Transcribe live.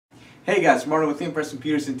Hey guys, Martin with Gaming Peripherals and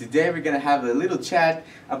Parts, and today we're going to have a little chat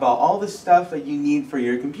about all the stuff that you need for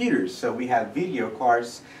your computers. So we have video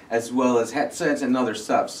cards as well as headsets and other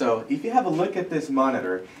stuff. So if you have a look at this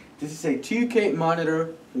monitor, this is a 2K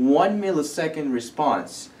monitor, 1 millisecond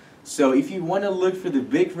response. So if you want to look for the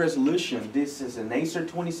big resolution, this is an Acer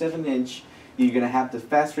 27-inch. You're going to have the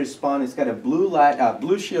fast response. It's got a blue light,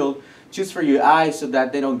 blue shield just for your eyes so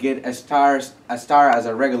that they don't get as star as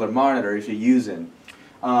a regular monitor if you're using.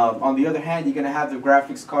 On the other hand, you're going to have the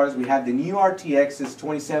graphics cards. We have the new RTXs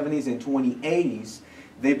 2070s and 2080s.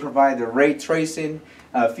 They provide the ray tracing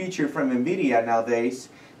feature from NVIDIA nowadays.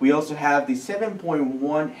 We also have the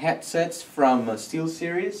 7.1 headsets from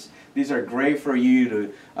SteelSeries. These are great for you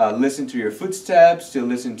to listen to your footsteps, to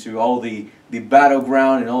listen to all the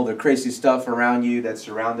battleground and all the crazy stuff around you that's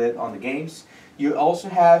surrounded on the games. You also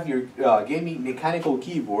have your gaming mechanical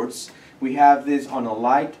keyboards. We have this on a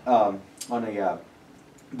light,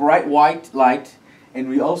 bright white light, and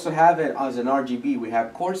we also have it as an RGB. We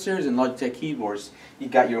have Corsairs and Logitech keyboards. You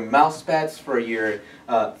got your mouse pads for your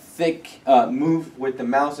thick move with the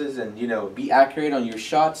mouses and be accurate on your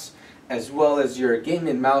shots, as well as your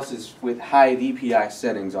gaming mouses with high DPI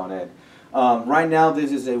settings on it. Right now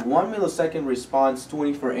this is a 1 millisecond response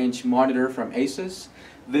 24-inch monitor from Asus.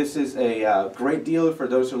 This is a great deal for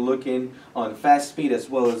those who are looking on fast speed, as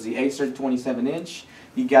well as the Acer 27-inch.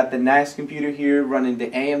 You got the nice computer here running the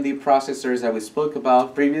AMD processors that we spoke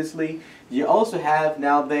about previously. You also have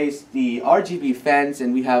nowadays the RGB fans,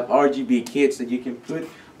 and we have RGB kits that you can put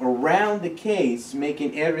around the case,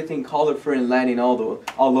 making everything colorful and landing all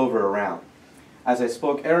over around. As I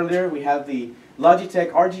spoke earlier, we have the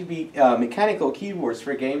Logitech RGB mechanical keyboards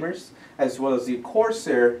for gamers, as well as the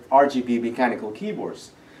Corsair RGB mechanical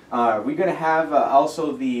keyboards. We're going to have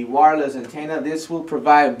also the wireless antenna. This will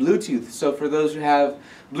provide Bluetooth. So for those who have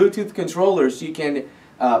Bluetooth controllers, you can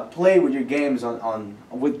play with your games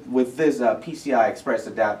with this PCI Express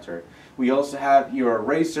adapter. We also have your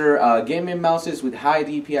Razer gaming mouses with high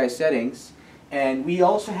DPI settings. And we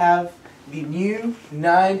also have the new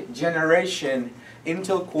 9th generation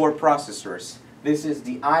Intel Core processors. This is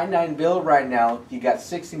the i9 build right now. You got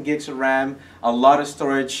 16 gigs of RAM, a lot of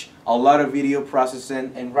storage, a lot of video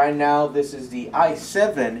processing, and right now this is the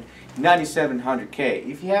i7 9700K.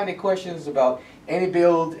 If you have any questions about any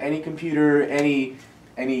build, any computer, any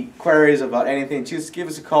queries about anything, just give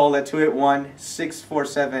us a call at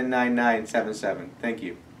 281-647-9977. Thank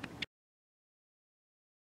you.